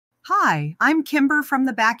Hi, I'm Kimber from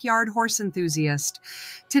the Backyard Horse Enthusiast.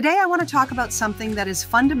 Today I want to talk about something that is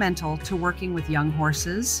fundamental to working with young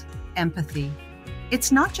horses: empathy.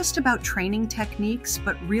 It's not just about training techniques,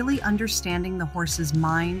 but really understanding the horse's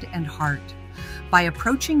mind and heart. By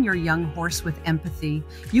approaching your young horse with empathy,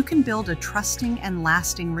 you can build a trusting and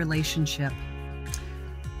lasting relationship.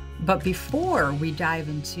 But before we dive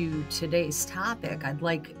into today's topic, I'd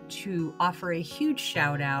like to offer a huge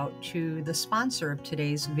shout out to the sponsor of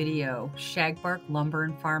today's video, Shagbark Lumber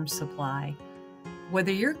and Farm Supply.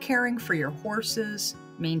 Whether you're caring for your horses,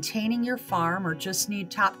 maintaining your farm, or just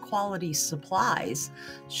need top quality supplies,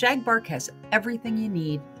 Shagbark has everything you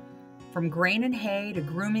need, from grain and hay to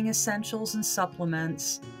grooming essentials and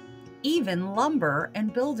supplements, even lumber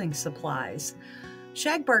and building supplies.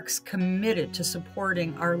 Shagbark's committed to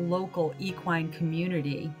supporting our local equine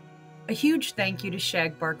community. A huge thank you to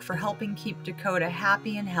Shagbark for helping keep Dakota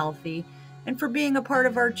happy and healthy, and for being a part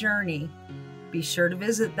of our journey. Be sure to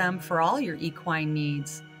visit them for all your equine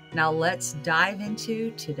needs. Now let's dive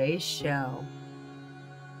into today's show.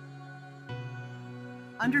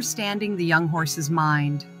 Understanding the young horse's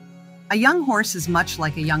mind. A young horse is much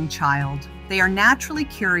like a young child. They are naturally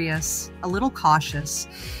curious, a little cautious,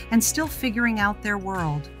 and still figuring out their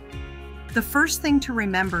world. The first thing to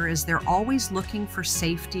remember is they're always looking for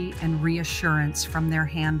safety and reassurance from their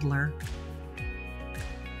handler.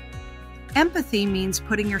 Empathy means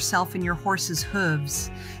putting yourself in your horse's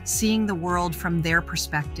hooves, seeing the world from their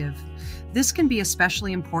perspective. This can be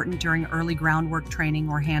especially important during early groundwork training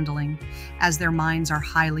or handling, as their minds are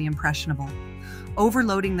highly impressionable.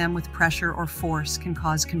 Overloading them with pressure or force can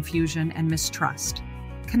cause confusion and mistrust.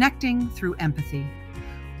 Connecting through empathy.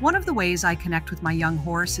 One of the ways I connect with my young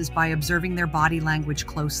horse is by observing their body language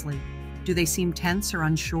closely. Do they seem tense or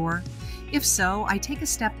unsure? If so, I take a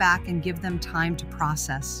step back and give them time to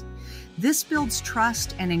process. This builds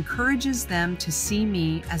trust and encourages them to see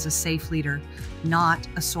me as a safe leader, not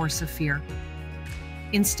a source of fear.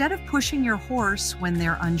 Instead of pushing your horse when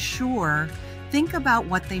they're unsure, think about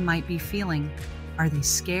what they might be feeling. Are they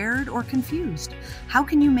scared or confused? How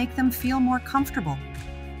can you make them feel more comfortable?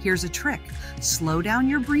 Here's a trick. Slow down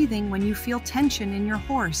your breathing when you feel tension in your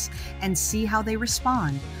horse and see how they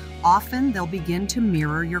respond. Often they'll begin to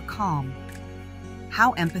mirror your calm.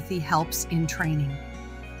 How empathy helps in training.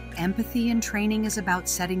 Empathy in training is about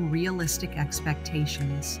setting realistic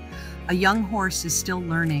expectations. A young horse is still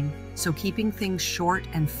learning, so keeping things short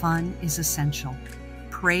and fun is essential.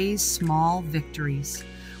 Praise small victories,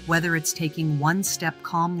 whether it's taking one step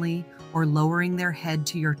calmly or lowering their head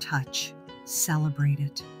to your touch. Celebrate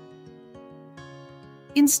it.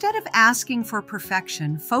 Instead of asking for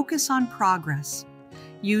perfection, focus on progress.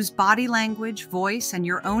 Use body language, voice, and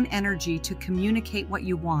your own energy to communicate what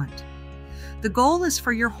you want. The goal is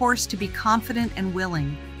for your horse to be confident and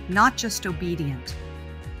willing, not just obedient.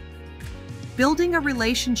 Building a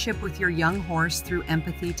relationship with your young horse through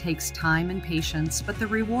empathy takes time and patience, but the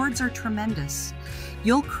rewards are tremendous.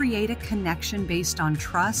 You'll create a connection based on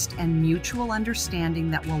trust and mutual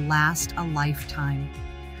understanding that will last a lifetime.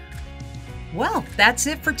 Well, that's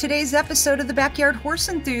it for today's episode of the Backyard Horse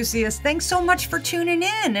Enthusiast. Thanks so much for tuning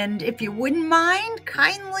in. And if you wouldn't mind,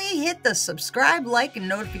 kindly hit the subscribe, like, and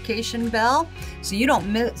notification bell so you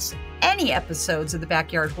don't miss any episodes of the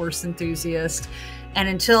Backyard Horse Enthusiast. And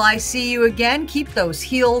until I see you again, keep those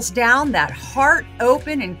heels down, that heart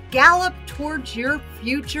open, and gallop towards your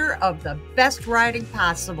future of the best riding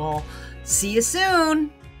possible. See you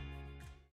soon.